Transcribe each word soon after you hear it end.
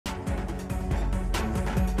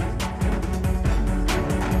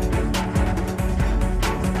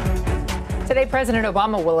Today, President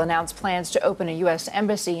Obama will announce plans to open a U.S.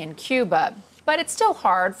 embassy in Cuba, but it's still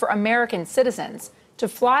hard for American citizens to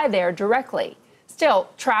fly there directly. Still,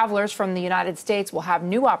 travelers from the United States will have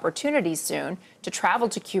new opportunities soon to travel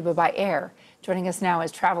to Cuba by air. Joining us now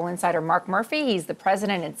is travel insider Mark Murphy. He's the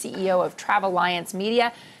president and CEO of Travelliance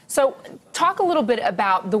Media. So talk a little bit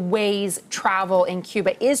about the ways travel in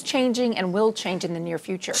Cuba is changing and will change in the near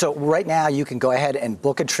future. So right now you can go ahead and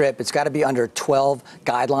book a trip. It's got to be under 12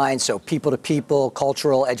 guidelines. So people to people,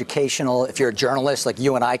 cultural, educational. If you're a journalist like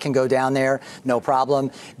you and I can go down there, no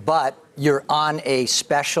problem. But you're on a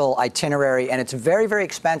special itinerary, and it's very, very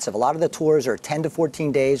expensive. A lot of the tours are 10 to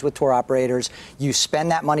 14 days with tour operators. You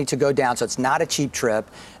spend that money to go down, so it's not a cheap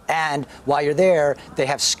trip. And while you're there, they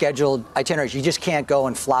have scheduled itineraries. You just can't go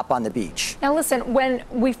and flop on the beach. Now, listen, when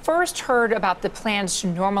we first heard about the plans to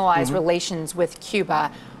normalize relations with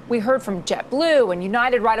Cuba, we heard from JetBlue and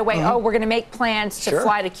United right away, oh, we're going to make plans to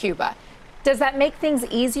fly to Cuba. Does that make things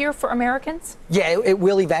easier for Americans? Yeah, it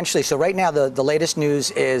will eventually. So right now, the latest news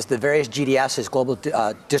is the various GDSs, global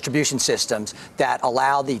distribution systems, that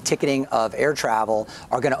allow the ticketing of air travel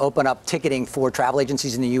are going to open up ticketing for travel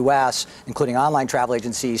agencies in the U.S., including online travel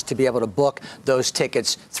agencies, to be able to book those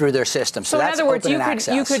tickets through their system. So that's open and access.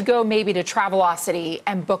 In other words, you could go maybe to Travelocity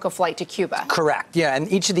and book a flight to Cuba. Correct. Yeah,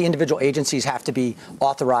 and each of the individual agencies have to be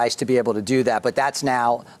authorized to be able to do that. But that's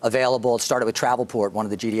now available. It started with Travelport, one of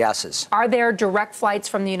the GDSs. Are there direct flights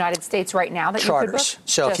from the United States right now that charters. You could book?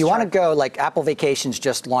 So if you want to go, like Apple Vacations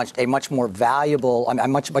just launched a much more valuable, a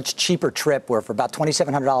much cheaper trip where for about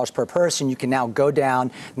 $2,700 per person, you can now go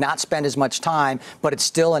down, not spend as much time, but it's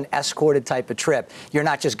still an escorted type of trip. You're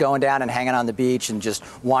not just going down and hanging on the beach and just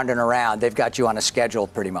wandering around. They've got you on a schedule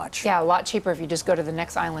pretty much. Yeah, a lot cheaper if you just go to the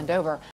next island over.